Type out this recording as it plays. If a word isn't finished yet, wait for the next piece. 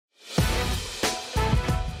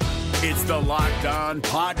It's the Locked On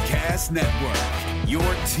Podcast Network, your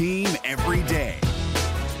team every day.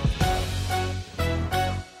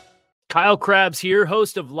 Kyle Krabs here,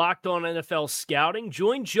 host of Locked On NFL Scouting.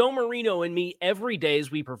 Join Joe Marino and me every day as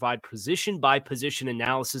we provide position-by-position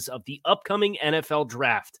analysis of the upcoming NFL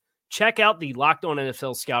Draft. Check out the Locked On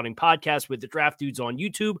NFL Scouting podcast with the Draft Dudes on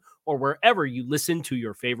YouTube or wherever you listen to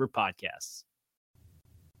your favorite podcasts.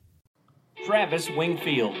 Travis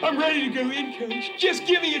Wingfield. I'm ready to go in, Coach. Just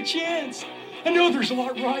give me a chance. I know there's a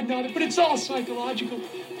lot riding on it, but it's all psychological.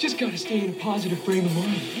 Just got to stay in a positive frame of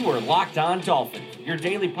mind. You are Locked On Dolphins, your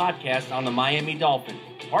daily podcast on the Miami Dolphins,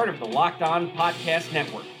 part of the Locked On Podcast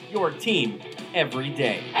Network, your team every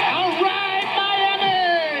day. All right,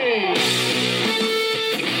 Miami!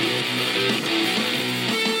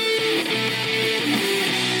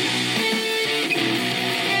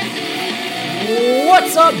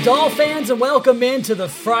 What's up, Dolphins, and welcome into the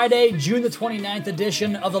Friday, June the 29th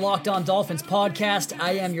edition of the Locked On Dolphins podcast.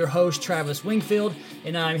 I am your host, Travis Wingfield,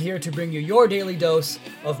 and I'm here to bring you your daily dose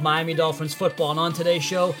of Miami Dolphins football. And on today's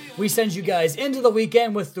show, we send you guys into the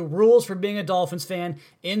weekend with the rules for being a Dolphins fan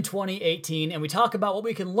in 2018, and we talk about what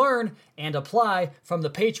we can learn and apply from the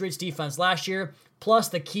Patriots defense last year. Plus,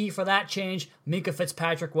 the key for that change, Minkah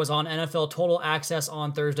Fitzpatrick was on NFL Total Access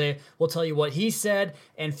on Thursday. We'll tell you what he said,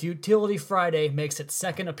 and Futility Friday makes its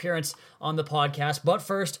second appearance on the podcast. But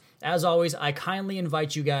first, as always, I kindly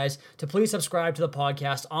invite you guys to please subscribe to the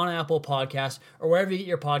podcast on Apple Podcasts or wherever you get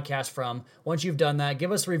your podcast from. Once you've done that,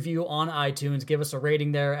 give us a review on iTunes. Give us a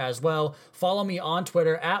rating there as well. Follow me on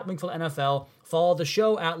Twitter at WingfieldNFL. Follow the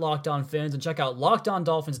show at Locked On Fins and check out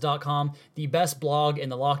LockedOnDolphins.com, the best blog in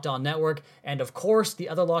the Locked On Network. And of course, the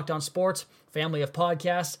other Locked On Sports family of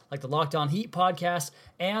podcasts like the Locked On Heat podcast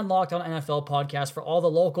and Locked On NFL podcast for all the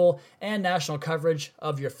local and national coverage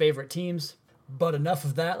of your favorite teams. But enough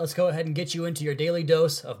of that. Let's go ahead and get you into your daily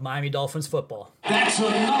dose of Miami Dolphins football. That's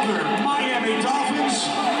another Miami Dolphins.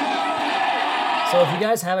 So if you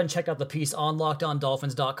guys haven't checked out the piece on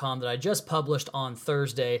LockedOnDolphins.com that I just published on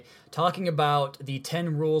Thursday, talking about the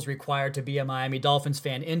 10 rules required to be a Miami Dolphins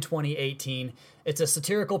fan in 2018, it's a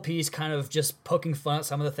satirical piece kind of just poking fun at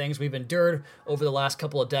some of the things we've endured over the last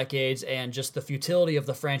couple of decades and just the futility of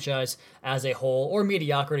the franchise as a whole, or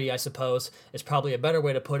mediocrity, I suppose, is probably a better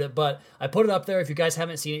way to put it. But I put it up there if you guys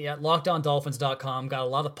haven't seen it yet, LockedOnDolphins.com. Got a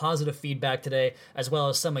lot of positive feedback today, as well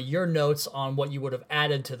as some of your notes on what you would have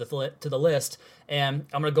added to the list. And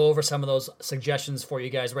I'm going to go over some of those suggestions for you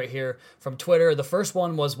guys right here from Twitter. The first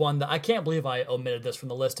one was one that I can't believe I omitted this from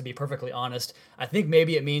the list, to be perfectly honest. I think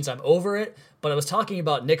maybe it means I'm over it, but I was talking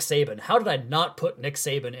about Nick Saban. How did I not put Nick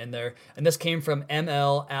Saban in there? And this came from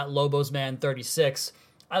ML at LobosMan36.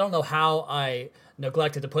 I don't know how I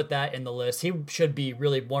neglected to put that in the list. He should be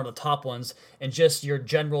really one of the top ones, and just your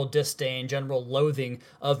general disdain, general loathing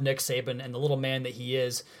of Nick Saban and the little man that he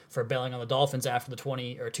is for bailing on the Dolphins after the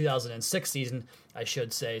 2006 season, I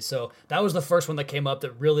should say. So that was the first one that came up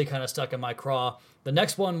that really kind of stuck in my craw. The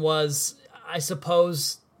next one was, I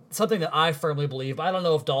suppose, something that I firmly believe. I don't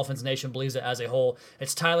know if Dolphins Nation believes it as a whole.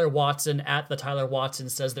 It's Tyler Watson at the Tyler Watson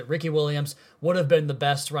says that Ricky Williams would have been the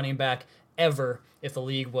best running back ever if the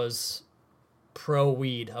league was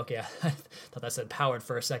pro-weed. Okay, I thought that said powered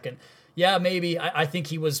for a second. Yeah, maybe. I think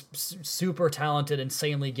he was super talented,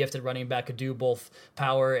 insanely gifted running back, could do both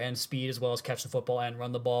power and speed as well as catch the football and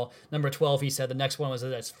run the ball. Number 12, he said the next one was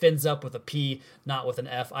that it's fins up with a P, not with an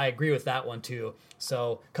F. I agree with that one too.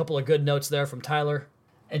 So a couple of good notes there from Tyler.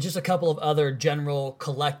 And just a couple of other general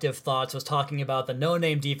collective thoughts. Was talking about the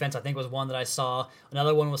no-name defense, I think was one that I saw.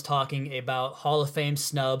 Another one was talking about Hall of Fame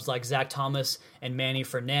snubs like Zach Thomas and Manny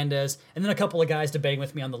Fernandez. And then a couple of guys debating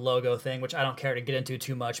with me on the logo thing, which I don't care to get into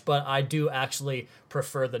too much, but I do actually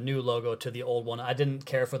prefer the new logo to the old one. I didn't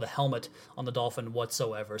care for the helmet on the Dolphin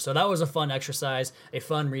whatsoever. So that was a fun exercise, a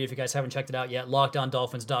fun read if you guys haven't checked it out yet.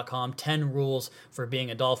 LockedOnDolphins.com, 10 rules for being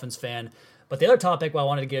a Dolphins fan. But the other topic I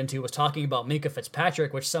wanted to get into was talking about Minkah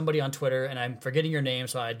Fitzpatrick, which somebody on Twitter, and I'm forgetting your name,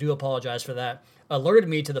 so I do apologize for that, alerted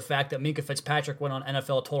me to the fact that Minkah Fitzpatrick went on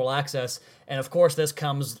NFL Total Access. And of course, this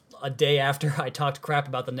comes a day after I talked crap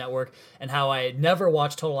about the network and how I never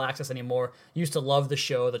watch Total Access anymore. Used to love the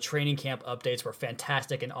show. The training camp updates were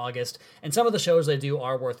fantastic in August. And some of the shows they do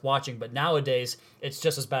are worth watching, but nowadays it's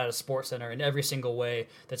just as bad as SportsCenter in every single way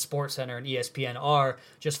that SportsCenter and ESPN are.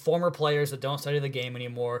 Just former players that don't study the game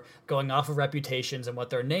anymore, going off of reputations and what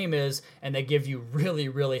their name is, and they give you really,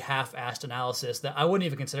 really half-assed analysis that I wouldn't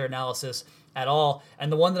even consider analysis at all.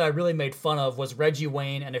 And the one that I really made fun of was Reggie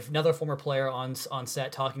Wayne and another former player on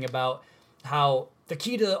set talking about how the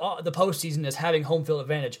key to the postseason is having home field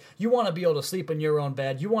advantage. You want to be able to sleep in your own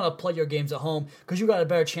bed. You want to play your games at home because you got a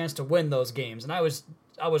better chance to win those games. And I was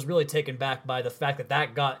I was really taken back by the fact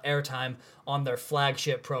that got airtime on their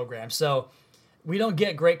flagship program. So we don't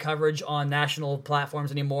get great coverage on national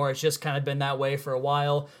platforms anymore. It's just kind of been that way for a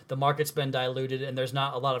while. The market's been diluted, and there's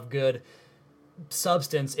not a lot of good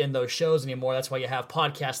substance in those shows anymore. That's why you have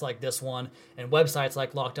podcasts like this one and websites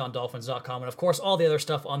like LockedOnDolphins.com and, of course, all the other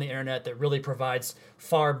stuff on the internet that really provides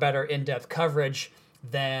far better in-depth coverage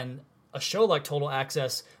than a show like Total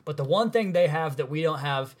Access. But the one thing they have that we don't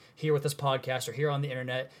have here with this podcast or here on the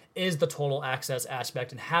internet is the Total Access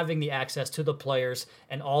aspect and having the access to the players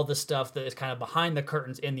and all the stuff that is kind of behind the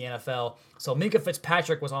curtains in the NFL. So Minkah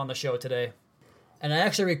Fitzpatrick was on the show today. And I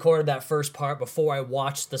actually recorded that first part before I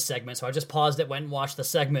watched the segment. So I just paused it, went and watched the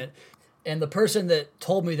segment. And the person that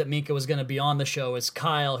told me that Minkah was going to be on the show is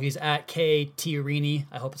Kyle. He's at KTrini.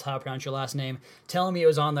 I hope it's how I pronounce your last name. Telling me it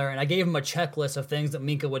was on there. And I gave him a checklist of things that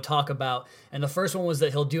Minkah would talk about. And the first one was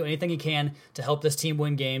that he'll do anything he can to help this team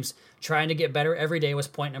win games. Trying to get better every day was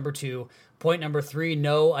point number 2. Point number 3,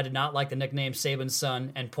 no, I did not like the nickname Saban's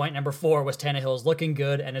son. And point number 4 was Tannehill's looking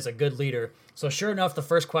good and is a good leader. So sure enough, the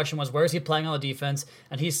first question was, where is he playing on the defense?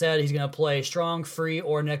 And he said he's going to play strong, free,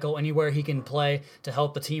 or nickel, anywhere he can play to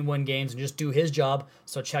help the team win games and just do his job.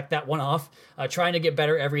 So check that one off. Trying to get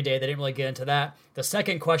better every day. They didn't really get into that. The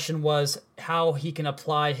second question was how he can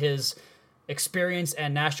apply his experience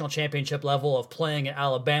and national championship level of playing at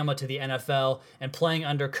Alabama to the NFL and playing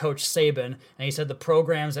under Coach Saban. And he said the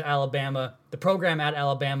program at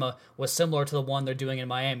Alabama was similar to the one they're doing in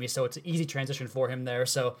Miami. So it's an easy transition for him there.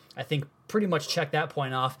 So I think pretty much check that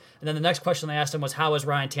point off. And then the next question I asked him was, how is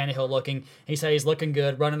Ryan Tannehill looking? He said he's looking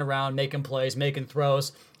good, running around, making plays, making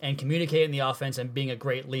throws, and communicating the offense and being a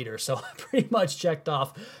great leader. So I pretty much checked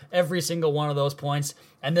off every single one of those points.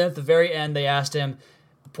 And then at the very end, they asked him,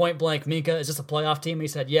 point blank, Minkah, is this a playoff team? He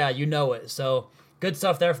said, yeah, you know it. So good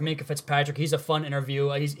stuff there from Minkah Fitzpatrick. He's a fun interview.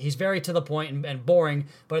 He's very to the point and boring,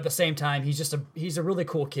 but at the same time, he's a really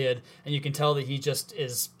cool kid, and you can tell that he just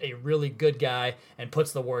is a really good guy and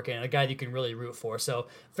puts the work in, a guy that you can really root for. So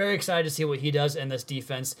very excited to see what he does in this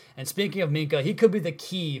defense. And speaking of Minkah, he could be the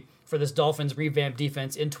key for this Dolphins revamped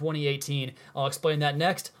defense in 2018. I'll explain that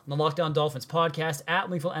next on the Locked On Dolphins podcast at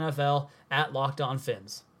Leafville NFL at Locked On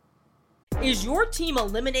Fins. Is your team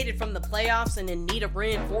eliminated from the playoffs and in need of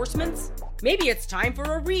reinforcements? Maybe it's time for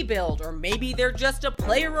a rebuild, or maybe they're just a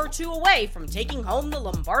player or two away from taking home the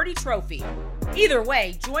Lombardi Trophy. Either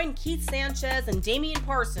way, join Keith Sanchez and Damian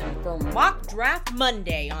Parson for Mock Draft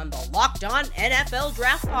Monday on the Locked On NFL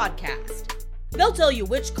Draft Podcast. They'll tell you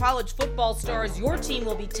which college football stars your team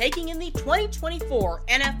will be taking in the 2024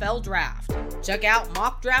 NFL Draft. Check out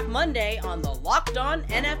Mock Draft Monday on the Locked On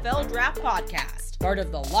NFL Draft Podcast, part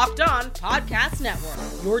of the Locked On Podcast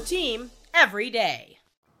Network, your team every day.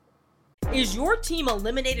 Is your team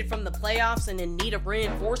eliminated from the playoffs and in need of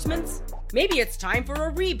reinforcements? Maybe it's time for a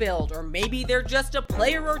rebuild, or maybe they're just a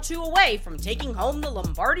player or two away from taking home the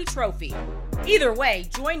Lombardi Trophy. Either way,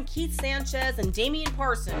 join Keith Sanchez and Damian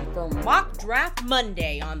Parson for Mock Draft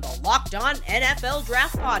Monday on the Locked On NFL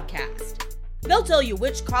Draft Podcast. They'll tell you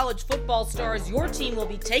which college football stars your team will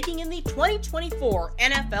be taking in the 2024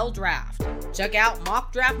 NFL Draft. Check out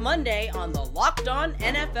Mock Draft Monday on the Locked On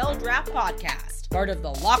NFL Draft Podcast, part of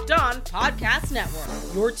the Locked On Podcast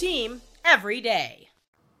Network, your team every day.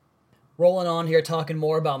 Rolling on here, talking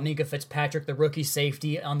more about Minkah Fitzpatrick, the rookie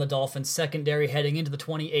safety on the Dolphins secondary heading into the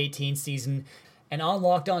 2018 season. And on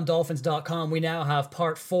LockedOnDolphins.com, we now have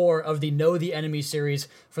part 4 of the Know the Enemy series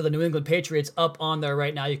for the New England Patriots up on there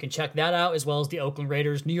right now. You can check that out, as well as the Oakland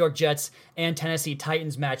Raiders, New York Jets, and Tennessee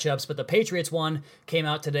Titans matchups. But the Patriots one came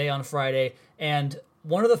out today on Friday, and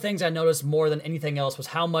one of the things I noticed more than anything else was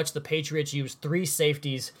how much the Patriots use 3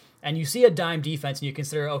 safeties. And you see a dime defense, and you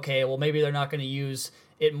consider, okay, well, maybe they're not going to use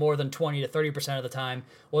it more than 20 to 30% of the time.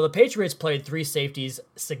 Well, the Patriots played 3 safeties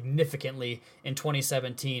significantly in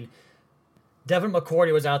 2017. Devin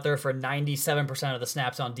McCourty was out there for 97% of the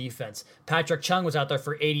snaps on defense. Patrick Chung was out there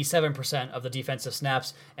for 87% of the defensive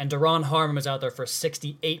snaps. And Daron Harmon was out there for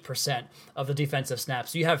 68% of the defensive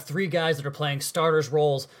snaps. So you have 3 guys that are playing starters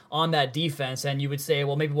roles on that defense. And you would say,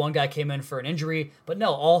 well, maybe one guy came in for an injury. But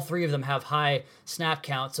no, all 3 of them have high snap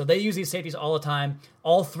count. So they use these safeties all the time.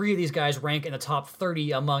 All 3 of these guys rank in the top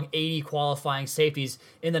 30 among 80 qualifying safeties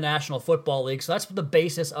in the National Football League. So that's the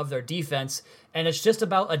basis of their defense. And it's just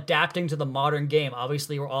about adapting to the modern game.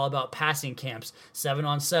 Obviously, we're all about passing camps,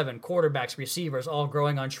 7-on-7, quarterbacks, receivers, all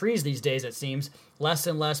growing on trees these days, it seems. Less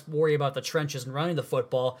and less worry about the trenches and running the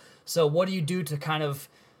football. So what do you do to kind of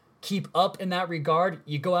keep up in that regard,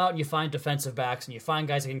 you go out and you find defensive backs and you find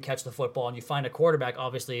guys that can catch the football and you find a quarterback,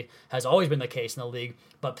 obviously, has always been the case in the league.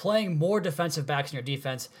 But playing more defensive backs in your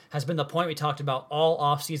defense has been the point we talked about all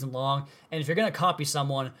offseason long. And if you're going to copy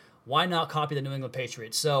someone, why not copy the New England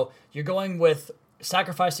Patriots? So you're going with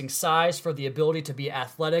sacrificing size for the ability to be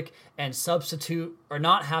athletic and substitute or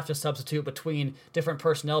not have to substitute between different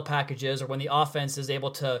personnel packages, or when the offense is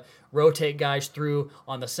able to rotate guys through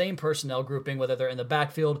on the same personnel grouping, whether they're in the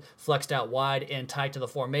backfield, flexed out wide, and tied to the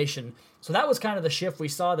formation. So that was kind of the shift we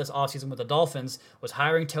saw this offseason with the Dolphins, was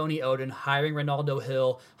hiring Tony Oden, hiring Ronaldo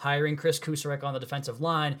Hill, hiring Chris Kucerek on the defensive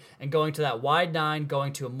line, and going to that wide nine,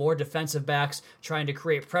 going to more defensive backs, trying to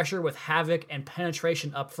create pressure with havoc and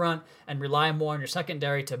penetration up front, and rely more on your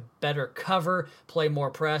secondary to better cover, play more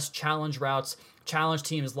press, challenge routes, challenge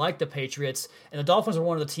teams like the Patriots. And the Dolphins were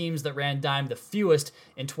one of the teams that ran dime the fewest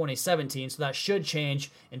in 2017, so that should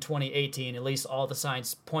change in 2018. At least all the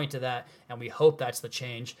signs point to that, and we hope that's the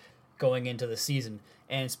change going into the season.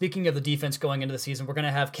 And speaking of the defense going into the season, we're going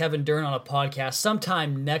to have Kevin Dern on a podcast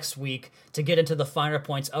sometime next week to get into the finer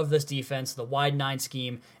points of this defense, the wide nine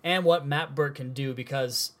scheme, and what Matt Burke can do,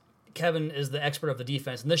 because Kevin is the expert of the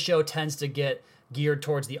defense, and this show tends to get geared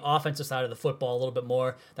towards the offensive side of the football a little bit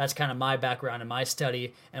more. That's kind of my background and my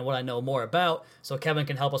study and what I know more about. So Kevin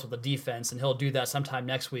can help us with the defense, and he'll do that sometime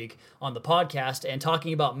next week on the podcast, and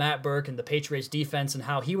talking about Matt Burke and the Patriots defense and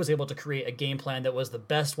how he was able to create a game plan that was the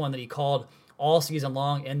best one that he called all season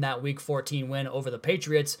long in that Week 14 win over the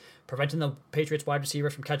Patriots, preventing the Patriots wide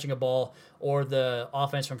receivers from catching a ball or the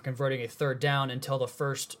offense from converting a third down until the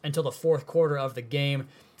fourth quarter of the game.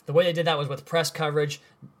 The way they did that was with press coverage.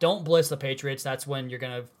 Don't blitz the Patriots. That's when you're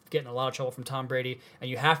going to get in a lot of trouble from Tom Brady. And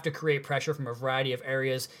you have to create pressure from a variety of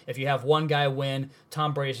areas. If you have one guy win,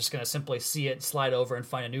 Tom Brady's just going to simply see it, slide over, and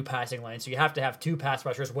find a new passing lane. So you have to have two pass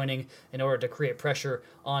rushers winning in order to create pressure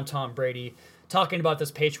on Tom Brady. Talking about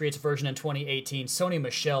this Patriots version in 2018, Sony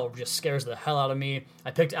Michel just scares the hell out of me.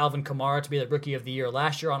 I picked Alvin Kamara to be the Rookie of the Year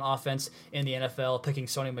last year on offense in the NFL, picking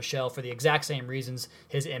Sony Michel for the exact same reasons,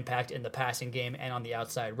 his impact in the passing game and on the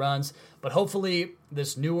outside runs. But hopefully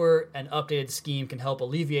this newer and updated scheme can help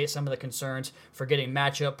alleviate some of the concerns for getting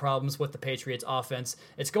matchup problems with the Patriots offense.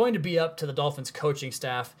 It's going to be up to the Dolphins coaching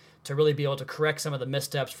staff to really be able to correct some of the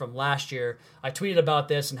missteps from last year. I tweeted about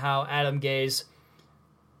this and how Adam Gase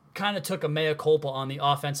kind of took a mea culpa on the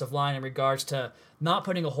offensive line in regards to not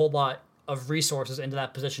putting a whole lot of resources into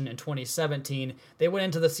that position in 2017. They went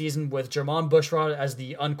into the season with Jermon Bushrod as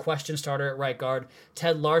the unquestioned starter at right guard.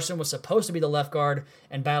 Ted Larson was supposed to be the left guard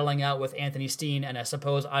and battling out with Anthony Steen, and I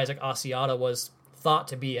suppose Isaac Asiata was thought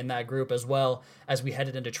to be in that group as well as we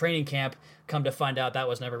headed into training camp. Come to find out that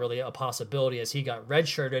was never really a possibility as he got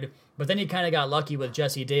redshirted, but then he kind of got lucky with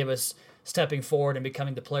Jesse Davis stepping forward and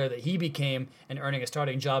becoming the player that he became and earning a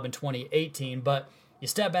starting job in 2018. But you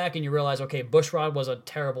step back and you realize, okay, Bushrod was a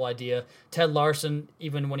terrible idea. Ted Larson,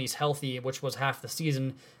 even when he's healthy, which was half the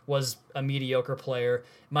season, was a mediocre player.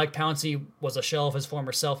 Mike Pouncey was a shell of his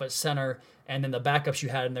former self at center, and then the backups you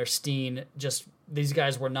had in there, Steen, just these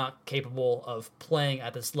guys were not capable of playing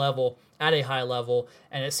at this level, at a high level,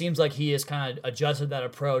 and it seems like he has kind of adjusted that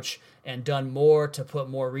approach and done more to put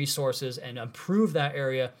more resources and improve that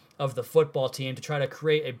area of the football team to try to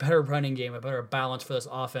create a better running game, a better balance for this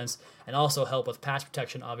offense, and also help with pass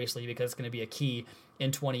protection, obviously, because it's going to be a key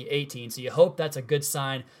in 2018. So you hope that's a good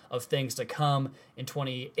sign of things to come in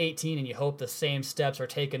 2018, and you hope the same steps are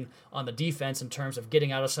taken on the defense in terms of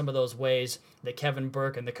getting out of some of those ways that Kevin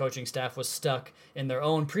Burke and the coaching staff was stuck in their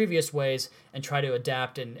own previous ways, and try to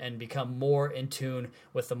adapt and become more in tune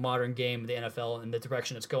with the modern game, the NFL, and the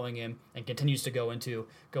direction it's going in and continues to go into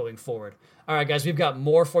going forward. All right, guys, we've got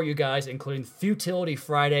more for you guys, including Futility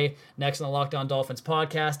Friday next on the Locked On Dolphins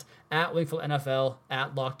podcast, at Wingfield NFL,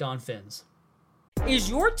 at Locked On Fins. Is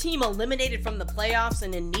your team eliminated from the playoffs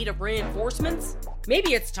and in need of reinforcements?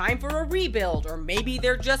 Maybe it's time for a rebuild, or maybe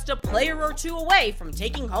they're just a player or two away from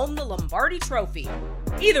taking home the Lombardi Trophy.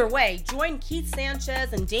 Either way, join Keith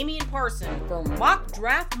Sanchez and Damian Parson for Mock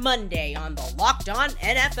Draft Monday on the Locked On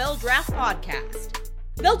NFL Draft Podcast.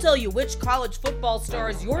 They'll tell you which college football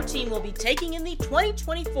stars your team will be taking in the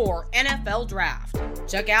 2024 NFL Draft.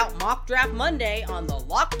 Check out Mock Draft Monday on the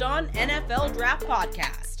Locked On NFL Draft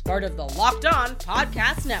Podcast, part of the Locked On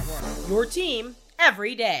Podcast Network, your team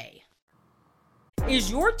every day.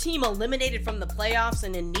 Is your team eliminated from the playoffs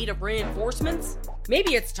and in need of reinforcements?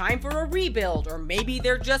 Maybe it's time for a rebuild, or maybe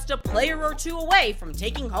they're just a player or two away from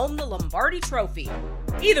taking home the Lombardi Trophy.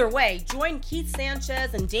 Either way, join Keith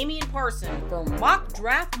Sanchez and Damian Parson for Mock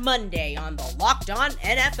Draft Monday on the Locked On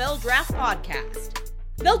NFL Draft Podcast.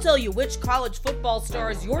 They'll tell you which college football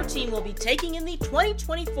stars your team will be taking in the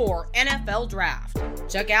 2024 NFL Draft.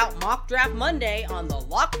 Check out Mock Draft Monday on the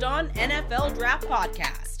Locked On NFL Draft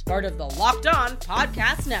Podcast, part of the Locked On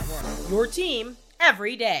Podcast Network, your team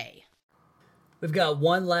every day. We've got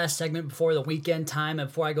one last segment before the weekend time and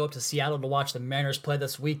before I go up to Seattle to watch the Mariners play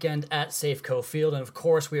this weekend at Safeco Field. And of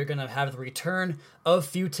course, we are going to have the return of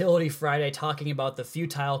Futility Friday, talking about the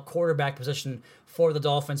futile quarterback position for the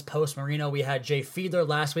Dolphins post-Marino. We had Jay Fiedler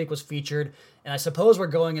last week was featured, and I suppose we're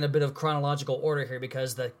going in a bit of chronological order here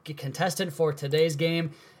because the contestant for today's game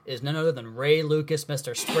is none other than Ray Lucas,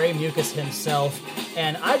 Mr. Spray Mucus himself.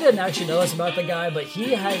 And I didn't actually know this about the guy, but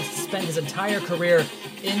he has spent his entire career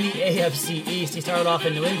in the AFC East. He started off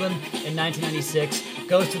in New England in 1996,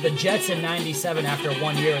 goes to the Jets in 97 after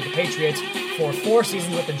 1 year with the Patriots for 4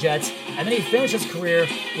 seasons with the Jets, and then he finished his career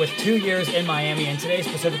with 2 years in Miami. And today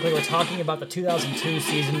specifically, we're talking about the 2002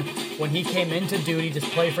 season when he came into duty to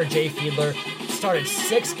play for Jay Fiedler, started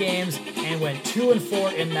 6 games, and went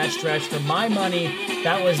 2-4 in that stretch. For my money,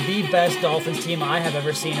 that was the best Dolphins team I have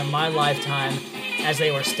ever seen in my lifetime, as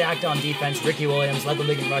they were stacked on defense. Ricky Williams led the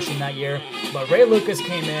league in rushing that year, but Ray Lucas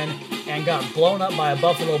came in and got blown up by a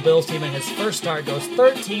Buffalo Bills team in his first start, goes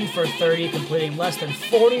 13 for 30, completing less than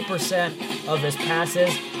 40% of his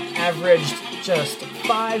passes, averaged just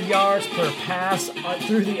 5 yards per pass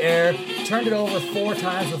through the air, turned it over 4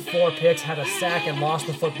 times with 4 picks, had a sack and lost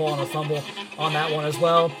the football and a fumble on that one as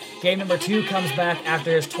well. Game number 2 comes back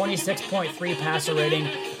after his 26.3 passer rating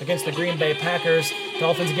against the Green Bay Packers.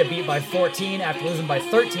 Dolphins get beat by 14 after losing by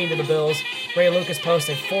 13 to the Bills. Ray Lucas posts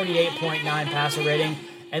a 48.9 passer rating.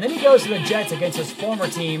 And then he goes to the Jets against his former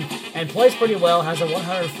team and plays pretty well, has a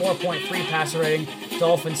 104.3 passer rating.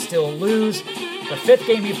 Dolphins still lose. The 5th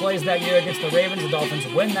game he plays that year against the Ravens, the Dolphins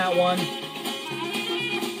win that one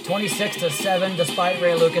 26-7, despite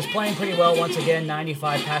Ray Lucas playing pretty well once again,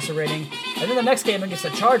 95 passer rating. And then the next game against the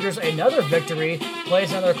Chargers, another victory,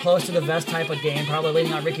 plays another close to the vest type of game, probably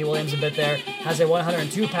leaning on Ricky Williams a bit there, has a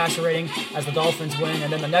 102 passer rating as the Dolphins win.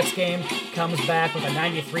 And then the next game comes back with a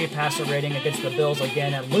 93 passer rating against the Bills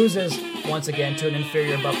again and loses once again to an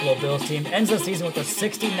inferior Buffalo Bills team. Ends the season with a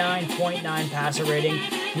 69.9 passer rating.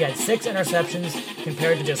 He had 6 interceptions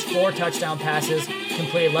compared to just 4 touchdown passes,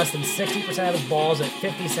 completed less than 60% of his balls at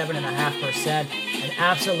 57.5%. An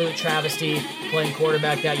absolute travesty playing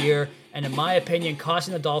quarterback that year, and in my opinion,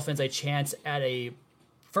 costing the Dolphins a chance at a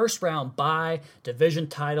first-round bye, division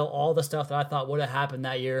title, all the stuff that I thought would have happened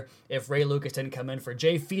that year if Ray Lucas didn't come in for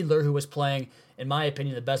Jay Fiedler, who was playing, in my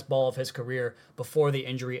opinion, the best ball of his career before the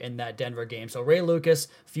injury in that Denver game. So Ray Lucas,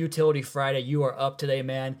 Futility Friday, you are up today,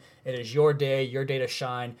 man. It is your day to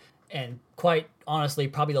shine. And quite honestly,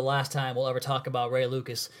 probably the last time we'll ever talk about Ray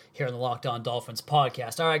Lucas here on the Locked On Dolphins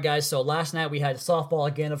podcast. All right, guys, so last night we had softball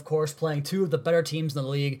again, of course, playing 2 of the better teams in the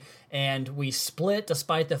league, and we split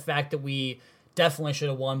despite the fact that we definitely should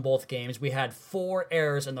have won both games. We had 4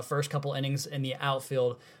 errors in the first couple innings in the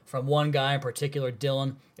outfield from one guy in particular,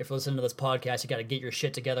 Dylan. If you're listening to this podcast, you got to get your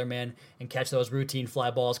shit together, man, and catch those routine fly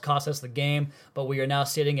balls. Cost us the game, but we are now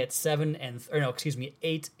sitting at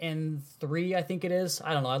 8-3, I think it is.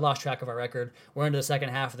 I don't know. I lost track of our record. We're into the second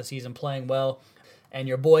half of the season playing well. And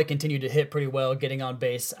your boy continued to hit pretty well, getting on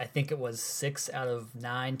base. I think it was 6 out of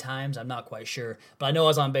 9 times. I'm not quite sure. But I know I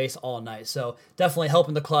was on base all night. So definitely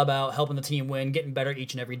helping the club out, helping the team win, getting better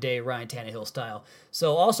each and every day, Ryan Tannehill style.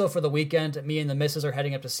 So also for the weekend, me and the missus are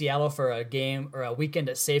heading up to Seattle for a game or a weekend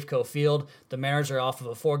at Safeco Field. The Mariners are off of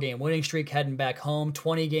a 4-game winning streak, heading back home.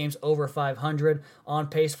 20 games over 500, on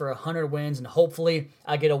pace for 100 wins. And hopefully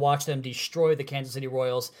I get to watch them destroy the Kansas City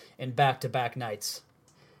Royals in back-to-back nights.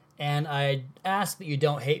 And I ask that you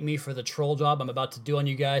don't hate me for the troll job I'm about to do on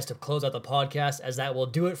you guys to close out the podcast, as that will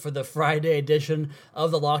do it for the Friday edition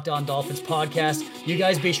of the Locked On Dolphins podcast. You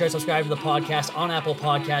guys be sure to subscribe to the podcast on Apple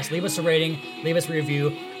Podcasts. Leave us a rating, leave us a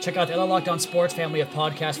review. Check out the other Locked On Sports family of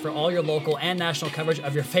podcasts for all your local and national coverage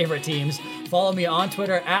of your favorite teams. Follow me on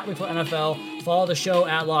Twitter at WePlayNFL. Follow the show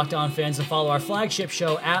at Locked On Fins, and follow our flagship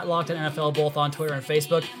show at Locked On NFL, both on Twitter and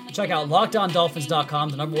Facebook. Check out LockedOnDolphins.com,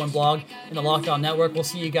 the #1 blog in the Locked On Network. We'll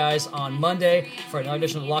see you guys on Monday for another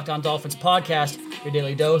edition of the Locked On Dolphins podcast, your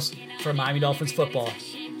daily dose for Miami Dolphins football.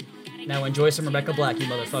 Now enjoy some Rebecca Black, you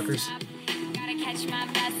motherfuckers. Gotta catch my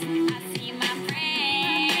bus, I see my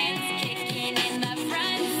friends kicking in the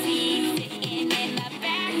front seat, sitting in the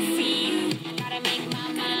back seat. Gotta make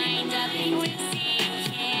my mind up,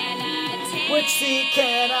 which seat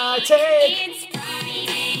can I take? It's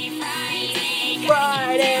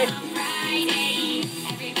Friday.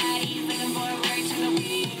 Everybody's looking forward to the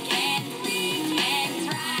weekend.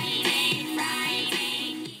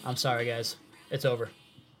 Friday. I'm sorry, guys. It's over.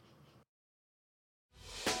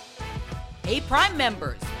 Hey Prime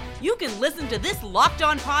members, you can listen to this Locked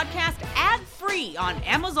On podcast ad-free on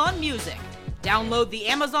Amazon Music. Download the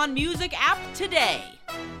Amazon Music app today.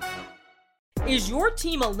 Is your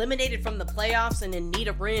team eliminated from the playoffs and in need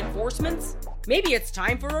of reinforcements? Maybe it's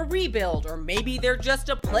time for a rebuild, or maybe they're just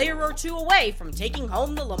a player or two away from taking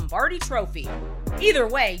home the Lombardi Trophy. Either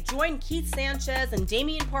way, join Keith Sanchez and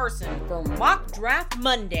Damian Parson for Mock Draft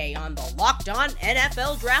Monday on the Locked On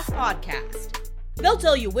NFL Draft Podcast. They'll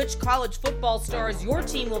tell you which college football stars your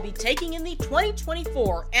team will be taking in the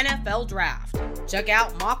 2024 NFL Draft. Check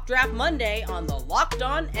out Mock Draft Monday on the Locked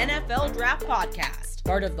On NFL Draft Podcast,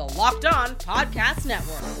 part of the Locked On Podcast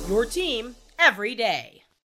Network. Your team every day.